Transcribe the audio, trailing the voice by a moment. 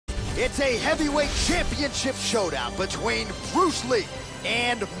It's a heavyweight championship showdown between Bruce Lee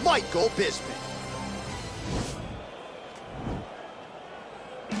and Michael Bisping.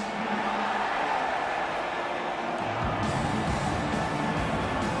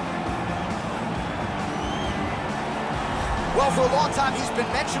 Well, for a long time, he's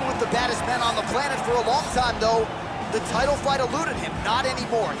been mentioned with the baddest men on the planet. For a long time, though, the title fight eluded him. Not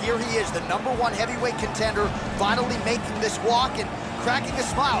anymore. Here he is, the #1 heavyweight contender, finally making this walk and cracking a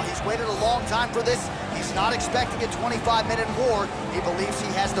smile. He's waited a long time for this. He's not expecting a 25-minute war. He believes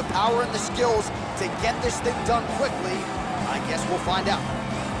he has the power and the skills to get this thing done quickly. I guess we'll find out.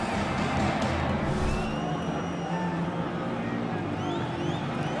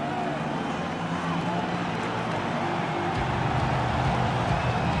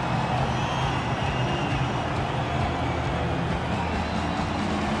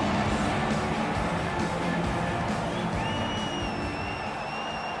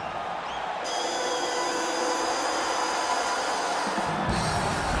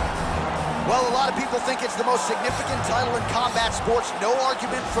 Well, a lot of people think it's the most significant title in combat sports. No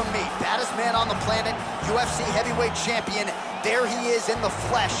argument from me. Baddest man on the planet, UFC heavyweight champion. There he is in the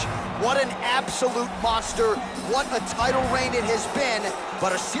flesh. What an absolute monster. What a title reign it has been.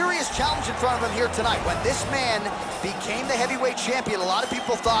 But a serious challenge in front of him here tonight. When this man became the heavyweight champion, a lot of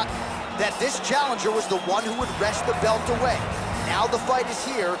people thought that this challenger was the one who would wrest the belt away. Now the fight is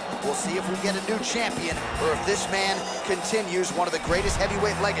here. We'll see if we get a new champion or if this man continues one of the greatest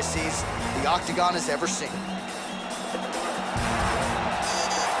heavyweight legacies the Octagon has ever seen.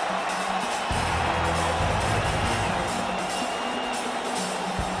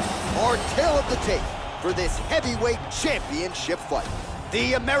 Our tale of the tape for this heavyweight championship fight.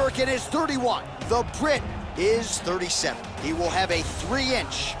 The American is 31. The Brit is 37. He will have a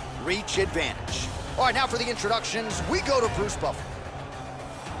 3-inch reach advantage. All right, now for the introductions, we go to Bruce Buffer.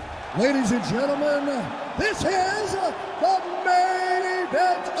 Ladies and gentlemen, this is the main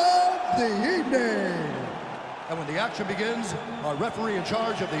event of the evening. And when the action begins, our referee in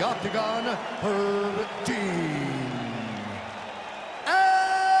charge of the Octagon, Herb Dean.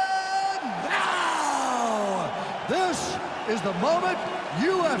 And now, this is the moment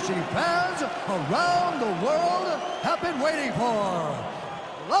UFC fans around the world have been waiting for.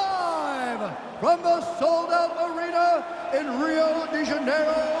 Live from the sold-out arena in Rio de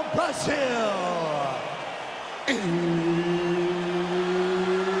Janeiro, Brazil. It's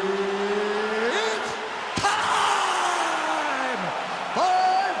time!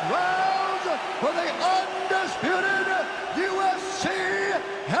 5 rounds for the undisputed UFC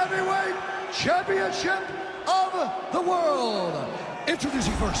Heavyweight Championship of the world.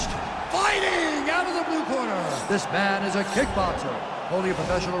 Introducing first, fighting out of the blue corner. This man is a kickboxer, holding a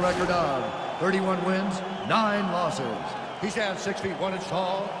professional record of 31 wins, 9 losses. He stands 6 feet 1 inch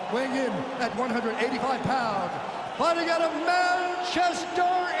tall, weighing in at 185 pounds. Fighting out of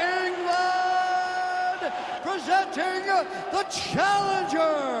Manchester, England, presenting the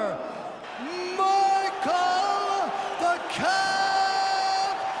challenger, Michael the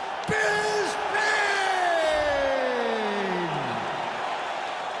Cap Bisping.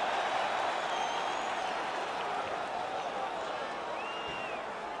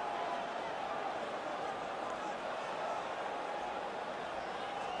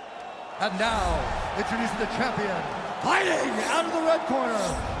 And now, introducing the champion, fighting out of the red corner.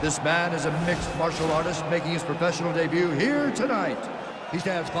 This man is a mixed martial artist making his professional debut here tonight. He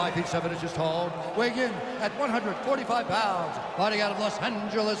stands 5 feet 7 inches tall, weighing in at 145 pounds, fighting out of Los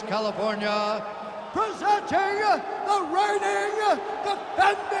Angeles, California, presenting the reigning,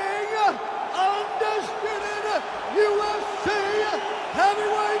 defending, undisputed UFC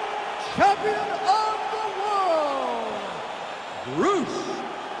heavyweight champion of the world, Bruce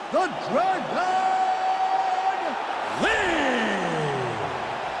the Dragon Lee!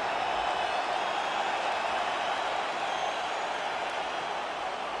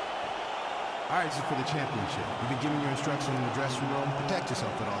 All right, this is for the championship. You've been giving your instructions in the dressing room. Protect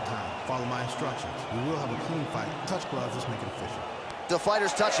yourself at all times. Follow my instructions. We will have a clean fight. Touch gloves, let's make it official. The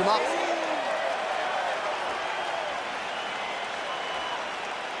fighters touch him up.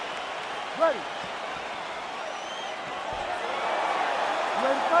 Ready.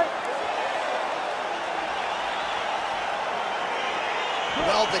 Ready to fight?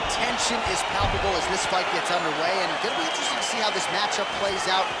 Well, the tension is palpable as this fight gets underway, and it'll be interesting to see how this matchup plays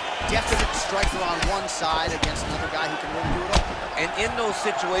out. Definite striker on one side against another guy who can really do it all. And in those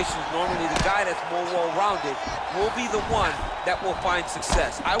situations, normally the guy that's more well-rounded will be the one that will find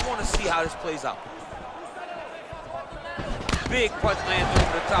success. I want to see how this plays out. Big punch lands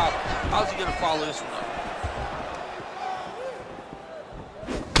over the top. How's he going to follow this one up?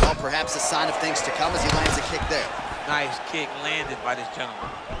 Well, perhaps a sign of things to come as he lands a kick there. Nice kick landed by this gentleman.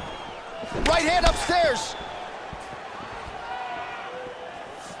 Right hand upstairs.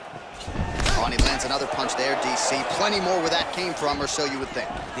 Oh, and he lands another punch there, DC. Plenty more where that came from, or so you would think.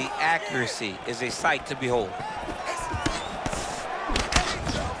 The accuracy is a sight to behold.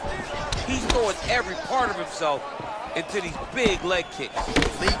 He's throwing every part of himself into these big leg kicks.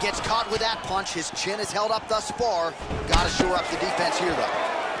 Lee gets caught with that punch. His chin is held up thus far. Got to shore up the defense here, though.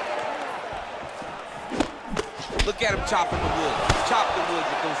 Look at him chopping the wood. Chop the wood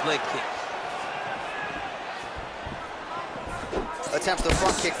with those leg kicks. Attempts the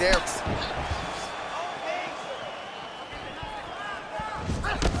front kick there.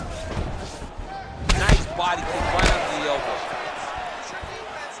 Nice body kick right under the elbow.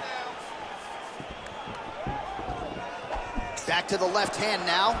 Back to the left hand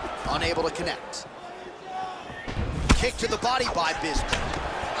now, unable to connect. Kick to the body by Bisping.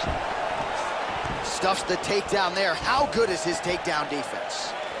 Stuffs the takedown there. How good is his takedown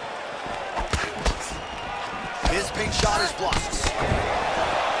defense? Bisping shot is blocked.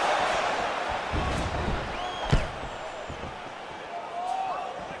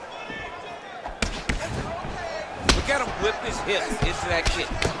 Look at him whip his hip into that kick.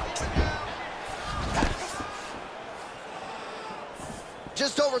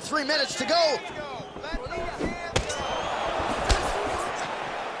 Just over 3 minutes to go.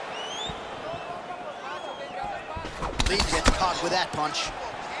 Lee gets caught with that punch.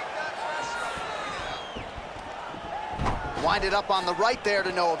 Winded up on the right there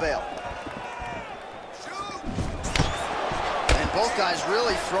to no avail. And both guys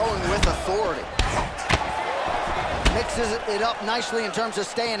really throwing with authority. Mixes it up nicely in terms of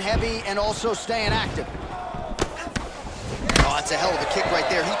staying heavy and also staying active. Oh, that's a hell of a kick right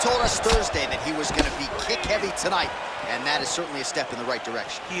there. He told us Thursday that he was going to be kick-heavy tonight, and that is certainly a step in the right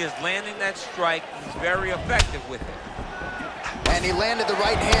direction. He is landing that strike. He's very effective with it. And he landed the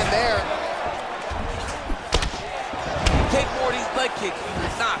right hand there. Take more of these leg kicks, you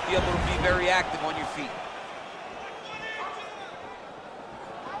will not be able to be very active on your feet.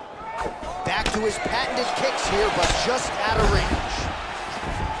 Back to his patented kicks here, but just out of range.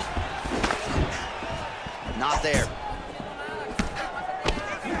 Not there.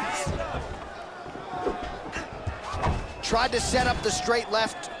 Tried to set up the straight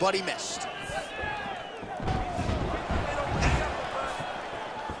left, but he missed.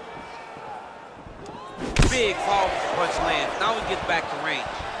 Big powerful punch lands. Now he gets back to range.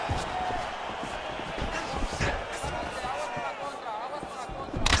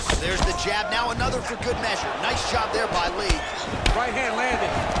 There's the jab, now another for good measure. Nice job there by Lee. Right hand landed.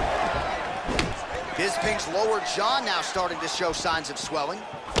 Bisping's lower jaw now starting to show signs of swelling.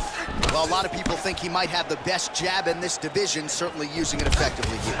 Well, a lot of people think he might have the best jab in this division, certainly using it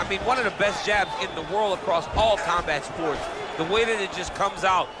effectively here. I mean, one of the best jabs in the world across all combat sports. The way that it just comes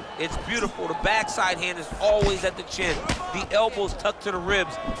out, it's beautiful. The backside hand is always at the chin. The elbows tucked to the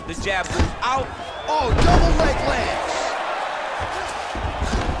ribs. The jab goes out. Oh, double leg lands.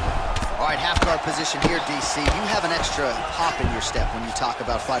 All right, half guard position here, DC. You have an extra hop in your step when you talk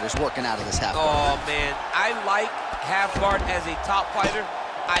about fighters working out of this half guard. Oh, man. I like half guard as a top fighter.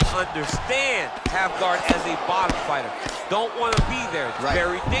 I understand half guard as a bottom fighter. Don't want to be there. It's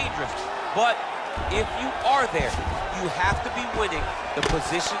very dangerous. But if you are there, you have to be winning the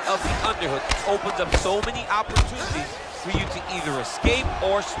position of the underhook. It opens up so many opportunities for you to either escape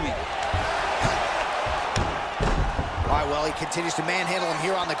or sweep. All right, well, he continues to manhandle him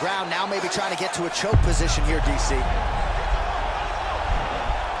here on the ground. Now maybe trying to get to a choke position here, DC.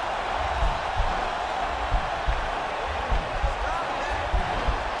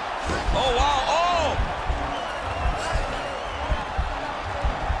 Oh, wow, oh!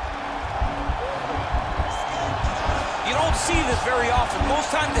 You don't see this very often.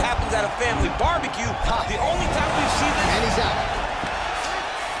 Most times it happens at a family barbecue. The only time we've seen this... And he's out.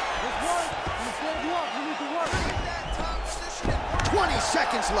 20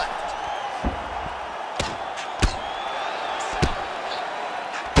 seconds left.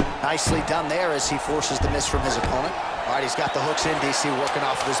 Nicely done there as he forces the miss from his opponent. All right, he's got the hooks in, DC, working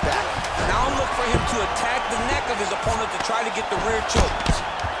off of his back. Now look for him to attack the neck of his opponent to try to get the rear choke.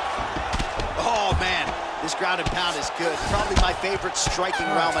 Oh, man, this ground and pound is good. Probably my favorite striking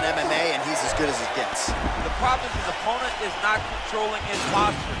realm in MMA, and he's as good as it gets. The problem is his opponent is not controlling his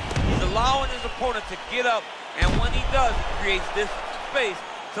posture. He's allowing his opponent to get up, and when he does, he creates this space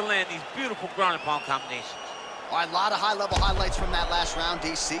to land these beautiful ground and pound combinations. All right, a lot of high-level highlights from that last round,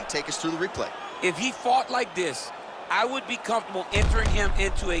 DC. Take us through the replay. If he fought like this I would be comfortable entering him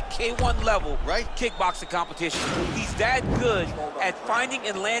into a K1 level kickboxing competition. He's that good at finding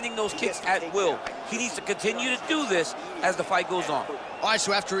and landing those kicks at will. He needs to continue to do this as the fight goes on. All right,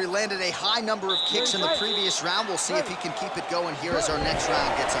 so after he landed a high number of kicks in the previous round, we'll see if he can keep it going here as our next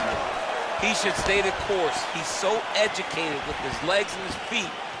round gets underway. He should stay the course. He's so educated with his legs and his feet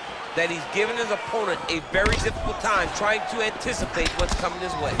that he's given his opponent a very difficult time trying to anticipate what's coming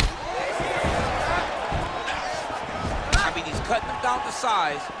his way. I mean, he's cutting them down to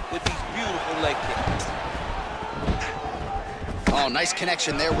size with these beautiful leg kicks. Oh, nice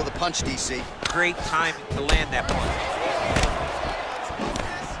connection there with a punch, DC. Great timing to land that punch.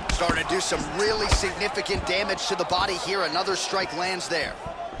 Starting to do some really significant damage to the body here. Another strike lands there.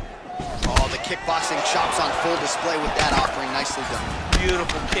 Oh, the kickboxing chops on full display with that offering. Nicely done.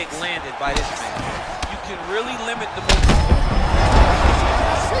 Beautiful kick landed by this man. You can really limit the movement.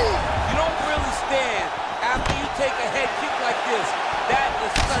 You don't really stand after you take a head kick like this. That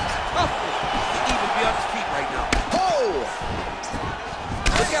is such toughness to even be on his feet right now. Oh!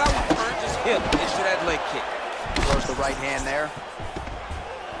 Look at how he turns his hip into that leg kick. Throws the right hand there.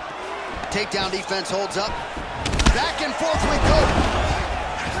 Takedown defense holds up. Back and forth we go.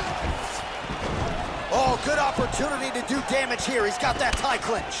 Oh, good opportunity to do damage here. He's got that tie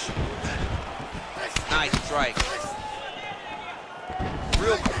clinch. Nice strike.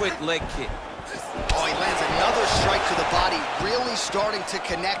 Real quick leg kick. Oh, he lands another strike to the body, really starting to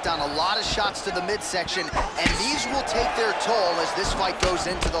connect on a lot of shots to the midsection, and these will take their toll as this fight goes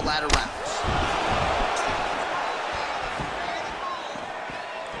into the latter rounds.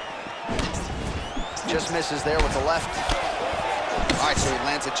 Just misses there with the left. All right, so he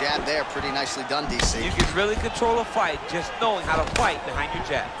lands a jab there. Pretty nicely done, DC. You can really control a fight just knowing how to fight behind your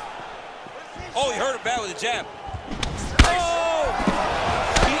jab. Oh, he hurt him bad with a jab. Oh!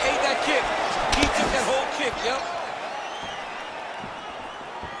 He ate that kick. He took that whole kick, yep.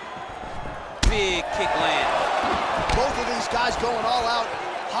 Big kick land. Both of these guys going all out.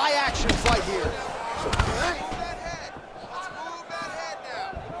 High action fight here.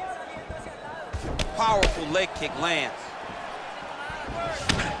 Powerful leg kick lands.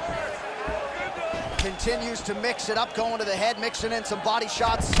 Continues to mix it up, going to the head, mixing in some body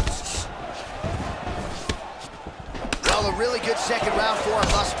shots. Well, a really good second round for him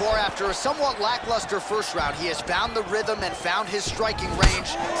thus far. After a somewhat lackluster first round, he has found the rhythm and found his striking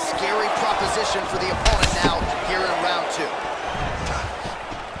range. Scary proposition for the opponent now here in round two.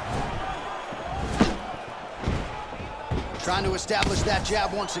 Trying to establish that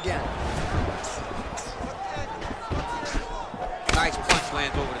jab once again. Nice punch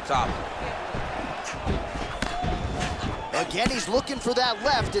lands over the top. Again, he's looking for that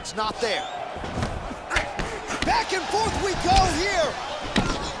left. It's not there. Back and forth we go here.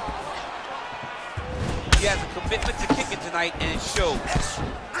 He has a commitment to kicking tonight, and it shows.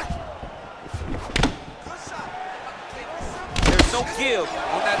 There's no give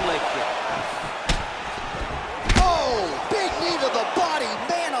on that leg kick. Oh, big knee to the body,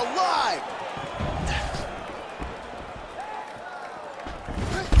 man alive.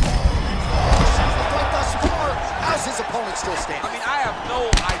 How's his opponent still standing? I mean, I have no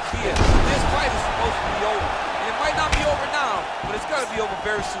idea. This fight is supposed to be over. And it might not be over now, but it's going to be over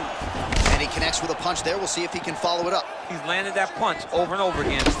very soon. And he connects with a punch there. We'll see if he can follow it up. He's landed that punch over and over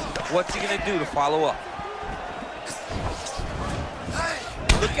again. What's he going to do to follow up?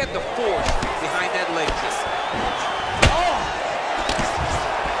 Look at the force behind that leg kick. Oh!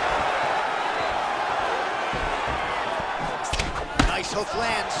 Nice hook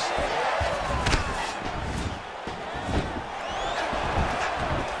lands.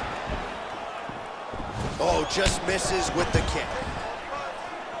 Oh, just misses with the kick.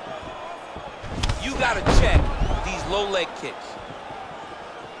 You got to check these low leg kicks.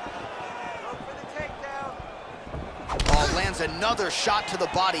 Oh, lands another shot to the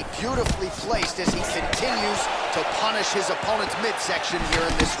body, beautifully placed as he continues to punish his opponent's midsection here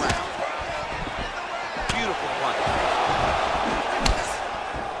in this round. Beautiful punch.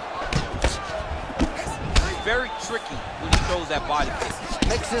 Very tricky when he throws that body kick.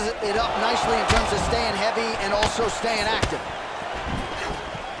 Mixes it up nicely in terms of staying heavy and also staying active.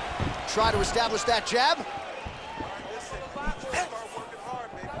 Try to establish that jab.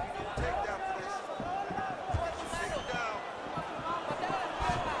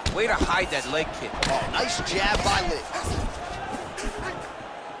 Way to hide that leg kick. Oh, nice jab by Lee.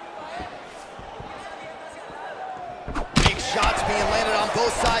 Big shots being landed on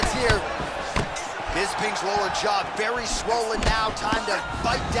both sides here. Bisping's lower jaw very swollen now. Time to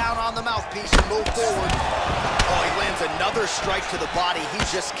bite down on the mouthpiece and move forward. Oh, he lands another Another strike to the body. He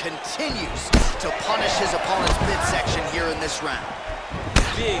just continues to punish his opponent's midsection here in this round.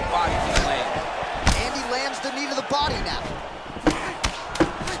 Big body kick land. And he lands the knee to the body now.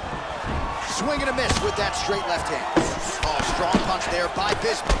 Swing and a miss with that straight left hand. Oh, strong punch there by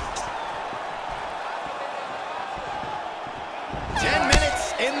Bisping. 10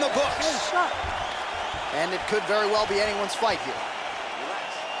 minutes in the books. And it could very well be anyone's fight here.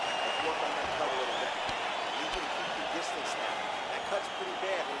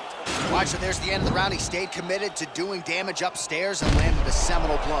 All right, so there's the end of the round. He stayed committed to doing damage upstairs and landed a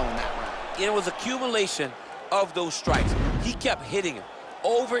seminal blow in that round. It was accumulation of those strikes. He kept hitting him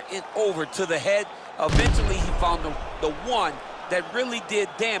over and over to the head. Eventually, he found the one that really did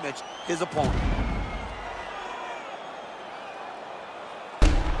damage his opponent.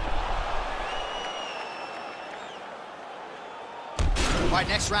 All right,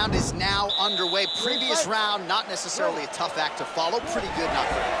 next round is now underway. Previous round, not necessarily a tough act to follow. Pretty good, not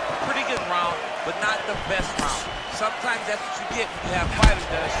great. Pretty good round, but not the best round. Sometimes that's what you get when you have fighters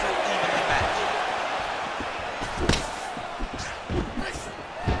that are so evenly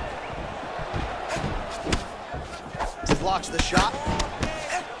matched. Blocks the shot.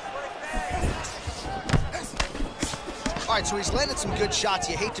 All right, so he's landed some good shots.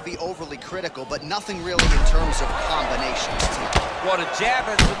 You hate to be overly critical, but nothing really in terms of combinations. Well, the jab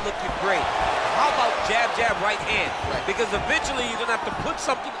has been looking great. How about jab, jab, right hand? Right. Because eventually you're going to have to put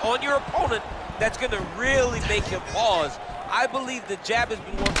something on your opponent that's going to really make him pause. I believe the jab has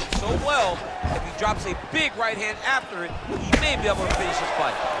been working so well, if he drops a big right hand after it, he may be able to finish his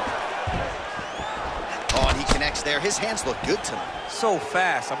fight. Oh, and he connects there. His hands look good tonight. So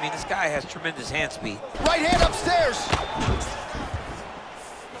fast. I mean, this guy has tremendous hand speed. Right hand upstairs.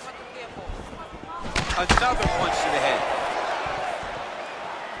 Another punch to the head.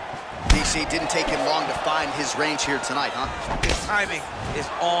 DC didn't take him long to find his range here tonight, huh? His timing is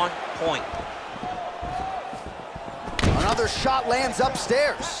on point. Another shot lands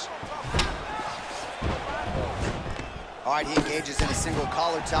upstairs. All right, he engages in a single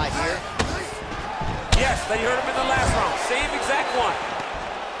collar tie here. Yes, they hurt him in the last round. Same exact one.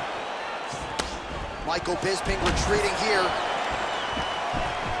 Michael Bisping retreating here.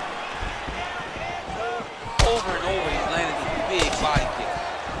 Over and over, he's landed a big body kick.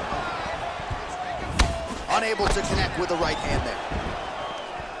 Unable to connect with the right hand there.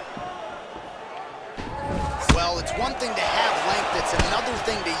 Well, it's one thing to have length, it's another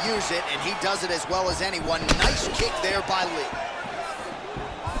thing to use it, and he does it as well as anyone. Nice kick there by Lee.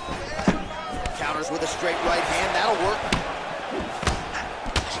 Counters with a straight right hand, that'll work.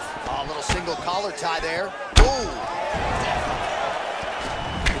 Oh, a little single collar tie there. Ooh.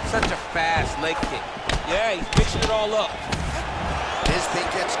 It's such a fast leg kick. Yeah, he's mixing it all up.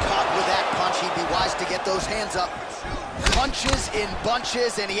 Bisping gets caught with that punch. He'd be wise to get those hands up. Punches in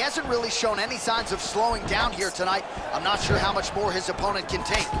bunches, and he hasn't really shown any signs of slowing down here tonight. I'm not sure how much more his opponent can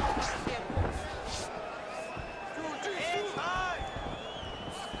take.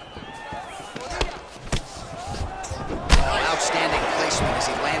 Outstanding placement as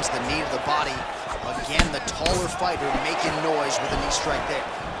he lands the knee to the body. Again, the taller fighter making noise with a knee strike there.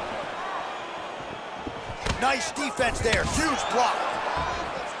 Nice defense there, huge block.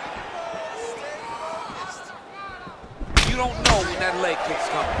 You don't know when that leg kick's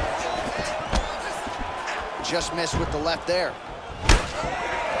coming. Just missed with the left there.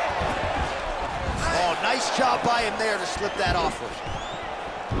 Oh, nice job by him there to slip that off with.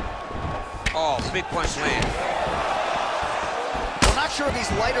 Oh, big punch land. I'm not sure if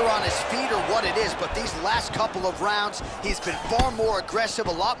he's lighter on his feet or what it is, but these last couple of rounds, he's been far more aggressive,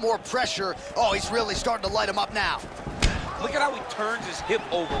 a lot more pressure. Oh, he's really starting to light him up now. Look at how he turns his hip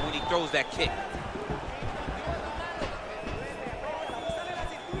over when he throws that kick.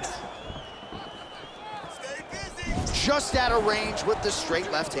 Just out of range with the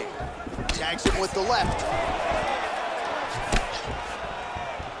straight left hand. Tags him with the left.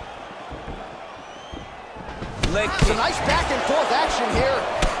 Leg It's a kick. nice back and forth action here.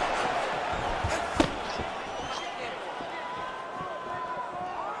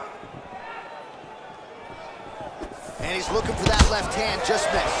 And he's looking for that left hand, just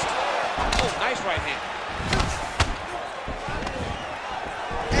missed. Oh, nice right hand.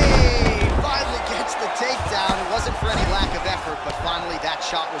 Hey, finally gets the takedown. It wasn't for any lack of effort, but finally that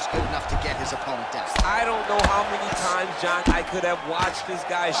shot was good enough to get his opponent down. I don't know how many times, John, I could have watched this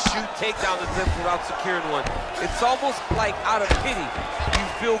guy shoot takedown attempts without securing one. It's almost like out of pity. You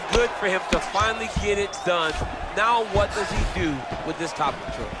feel good for him to finally get it done. Now what does he do with this top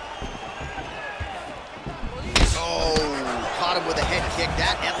control? Oh, caught him with a head kick.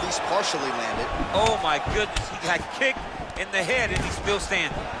 That at least least partially landed. Oh my goodness, he got kicked in the head and he's still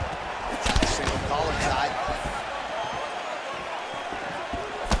standing. Single collar tie.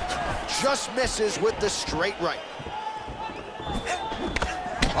 Just misses with the straight right.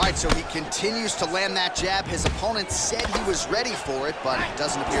 All right, so he continues to land that jab. His opponent said he was ready for it, but it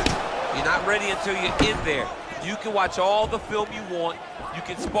doesn't appear to. You're not ready until you're in there. You can watch all the film you want. You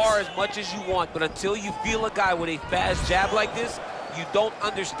can spar as much as you want, but until you feel a guy with a fast jab like this, you don't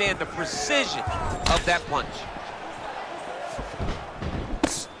understand the precision of that punch.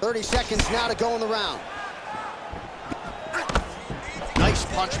 30 seconds now to go in the round. Nice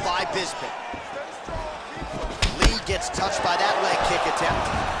punch by Bisping. Lee gets touched by that leg kick attempt.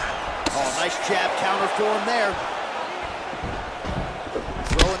 Oh, nice jab counter for him there.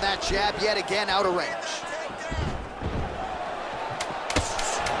 Throwing that jab yet again out of range.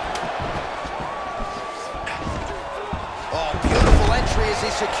 Oh, beautiful entry as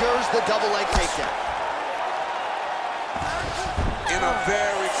he secures the double leg takedown. In a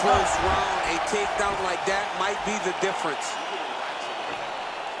very close round, a takedown like that might be the difference.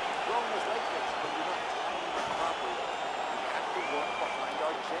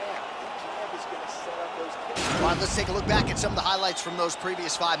 All right, let's take a look back at some of the highlights from those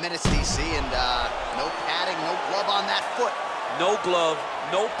previous 5 minutes, DC, and no padding, no glove on that foot. No glove,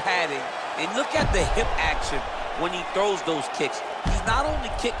 no padding, and look at the hip action when he throws those kicks. He's not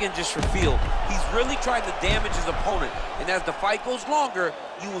only kicking just for feel, he's really trying to damage his opponent, and as the fight goes longer,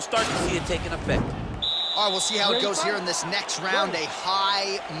 you will start to see it taking effect. All right, we'll see how it goes here in this next round. A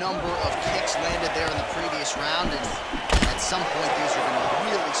high number of kicks landed there in the previous round, and at some point, these are going to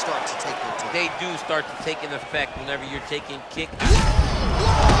really start to take their toll. They do start to take an effect whenever you're taking kicks. Over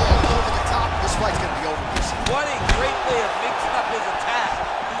the top, this fight's going to be over. What a great way of mixing up his attack.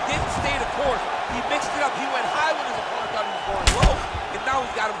 He didn't stay the course. He mixed it up. He went high when his opponent thought he was going low, and now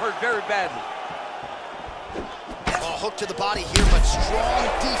he's got him hurt very badly. Oh, hook to the body here, but strong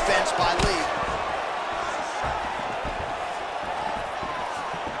defense by Lee.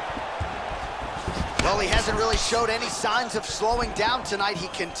 Well, he hasn't really showed any signs of slowing down tonight. He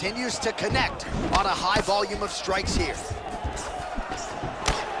continues to connect on a high volume of strikes here.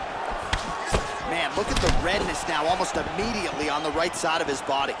 Man, look at the redness now almost immediately on the right side of his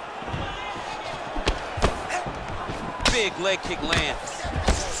body. Big leg kick lands.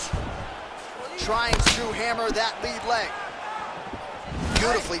 Trying to hammer that lead leg.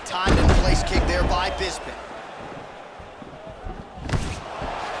 Beautifully timed and place kick there by Bisping.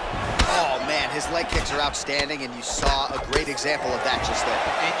 Oh man, his leg kicks are outstanding, and you saw a great example of that just there.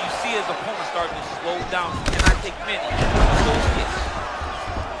 And you see his opponent starting to slow down, and I think many of those kicks.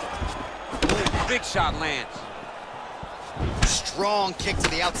 Ooh, big shot lands. Strong kick to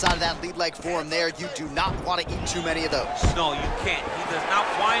the outside of that lead leg for him there. You do not want to eat too many of those. No, you can't. He does not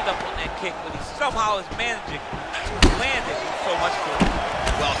wind up on that kick, but he somehow is managing to land it with so much force.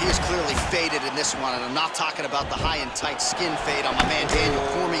 Well, he is clearly faded in this one, and I'm not talking about the high and tight skin fade on my man Daniel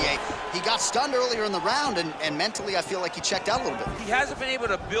Cormier. He got stunned earlier in the round, and mentally I feel like he checked out a little bit. He hasn't been able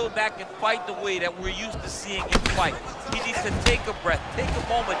to build back and fight the way that we're used to seeing him fight. He needs to take a breath, take a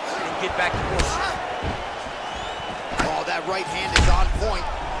moment, and get back to work. Oh, that right hand is on point.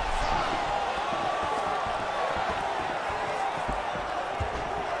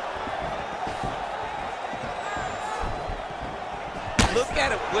 Look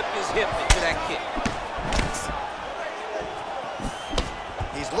at him whip his hip into that kick.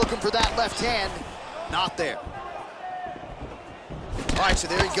 He's looking for that left hand. Not there. All right, so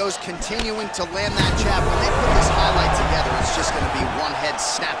there he goes, continuing to land that jab. When they put this highlight together, it's just going to be one head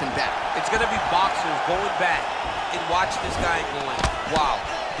snapping back. It's going to be boxers going back and watching this guy going, wow,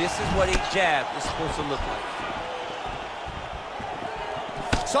 this is what a jab is supposed to look like.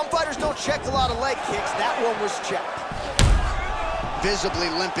 Some fighters don't check a lot of leg kicks. That one was checked. Visibly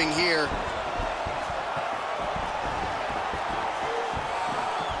limping here.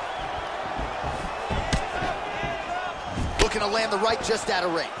 Looking to land the right just out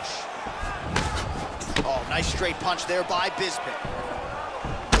of range. Oh, nice straight punch there by Bisping.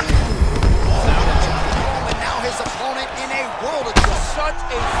 And now his opponent in a world of trouble. Such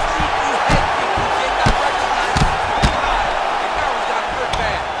a sneaky head kick. He did not recognize it too high, and now he's got him hurt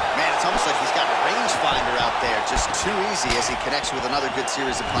bad. Man, it's almost like he's got a rangefinder out there. Just too easy as he connects with another good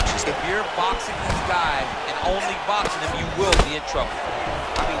series of punches. If you're boxing this guy and only boxing him, you will be in trouble.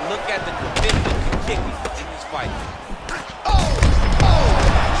 I mean, look at the commitment to kicking in this fight.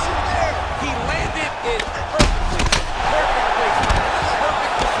 He landed it perfectly. Perfect placement,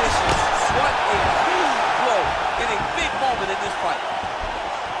 perfect position. What a huge blow in a big moment in this fight.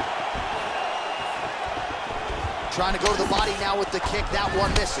 Trying to go to the body now with the kick. That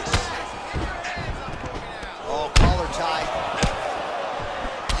one misses. Oh, collar tie.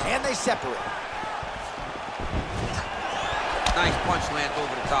 And they separate. Nice punch lands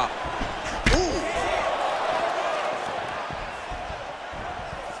over the top. Ooh.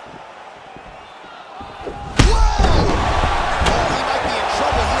 Whoa! Oh, he might be in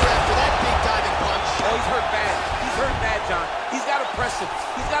trouble here after that big diving punch. Oh, he's hurt bad. He's hurt bad, John. He's got to press him.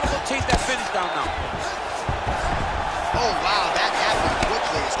 He's got to go chase that finish down now. Oh, wow, that happened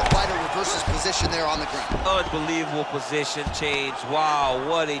quickly as the fighter reverses position there on the ground. Unbelievable position change. Wow,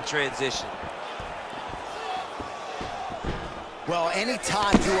 what a transition. Well,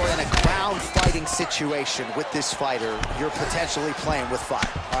 anytime you are in a ground fighting situation with this fighter, you're potentially playing with fire.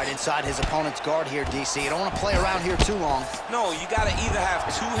 All right, inside his opponent's guard here, DC. You don't want to play around here too long. No, you got to either have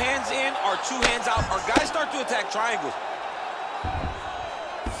 2 hands in or 2 hands out, or guys start to attack triangles.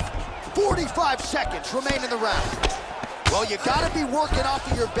 45 seconds remain in the round. Well, you got to be working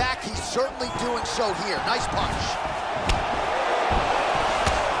off of your back. He's certainly doing so here. Nice punch.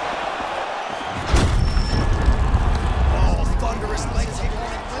 Thunderous leg kick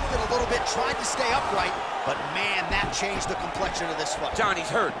on him, limped it a little bit, tried to stay upright, but man, that changed the complexion of this fight. John, he's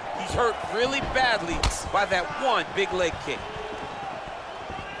hurt. He's hurt really badly by that one big leg kick.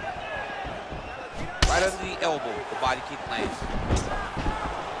 Right under the elbow, the body kick lands.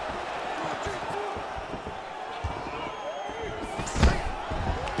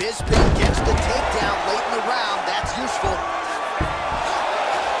 Bisping gets the takedown late in the round. That's useful.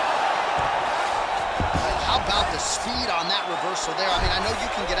 How about the speed on that reversal there? I mean, I know you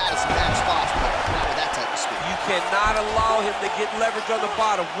can get out of some bad spots, but not with that type of speed. You cannot allow him to get leverage on the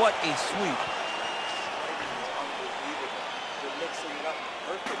bottom. What a sweep. You're mixing it up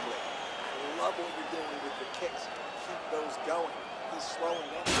perfectly. I love what you're doing with the kicks. Keep those going. He's slowing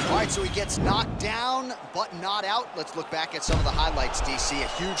down. All right, so he gets knocked down, but not out. Let's look back at some of the highlights, DC. A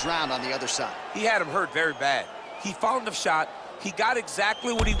huge round on the other side. He had him hurt very bad. He found the shot. He got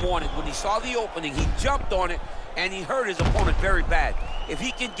exactly what he wanted. When he saw the opening, he jumped on it, and he hurt his opponent very bad. If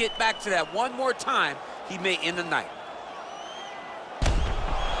he can get back to that one more time, he may end the night.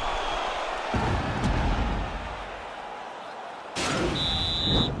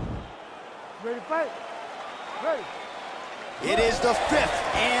 Ready to fight? Ready. It is the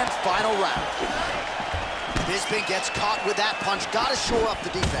 5th and final round. Bisping gets caught with that punch. Got to shore up the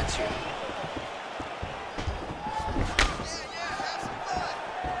defense here.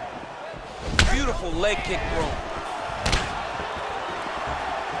 Beautiful leg kick thrown.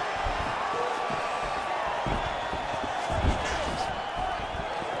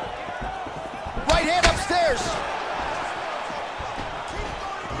 Right hand upstairs.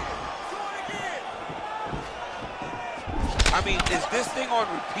 I mean, is this thing on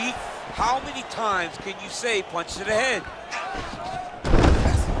repeat? How many times can you say punch to the head?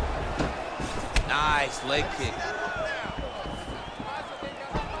 Nice leg kick.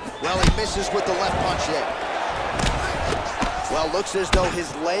 Well, he misses with the left punch there. Well, looks as though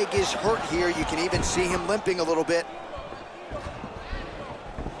his leg is hurt here. You can even see him limping a little bit.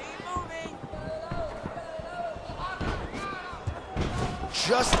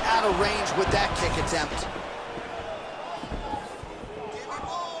 Just out of range with that kick attempt.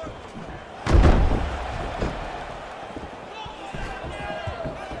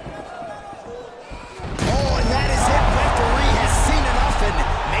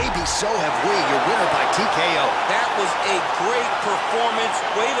 So have we. Your winner by TKO. That was a great performance.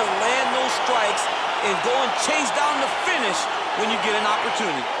 Way to land those strikes and go and chase down the finish when you get an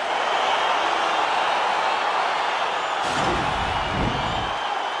opportunity.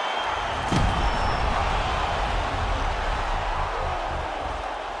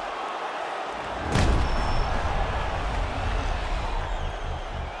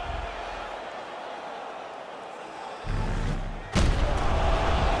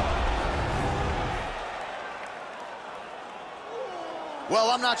 Well,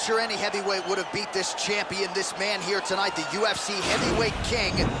 I'm not sure any heavyweight would have beat this champion, this man here tonight, the UFC heavyweight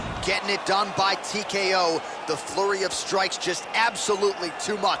king, getting it done by TKO. The flurry of strikes just absolutely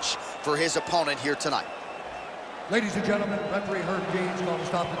too much for his opponent here tonight. Ladies and gentlemen, referee Herb Dean's going to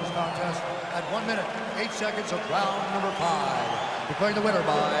stop this contest at 1 minute, 8 seconds of round number 5. Declaring the winner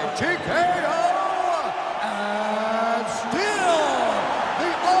by TKO, and still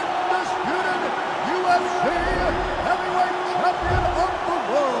the undisputed UFC heavyweight champion of the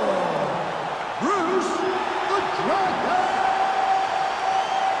world, Bruce the Dragon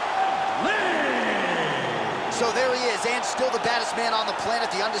Lee. So there he is, and still the baddest man on the planet,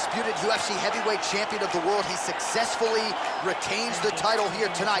 the undisputed UFC heavyweight champion of the world. He successfully retains the title here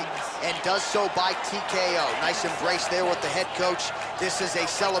tonight and does so by TKO. Nice embrace there with the head coach. This is a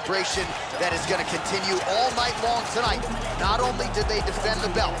celebration that is going to continue all night long tonight. Not only did they defend the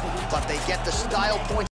belt, but they get the style points.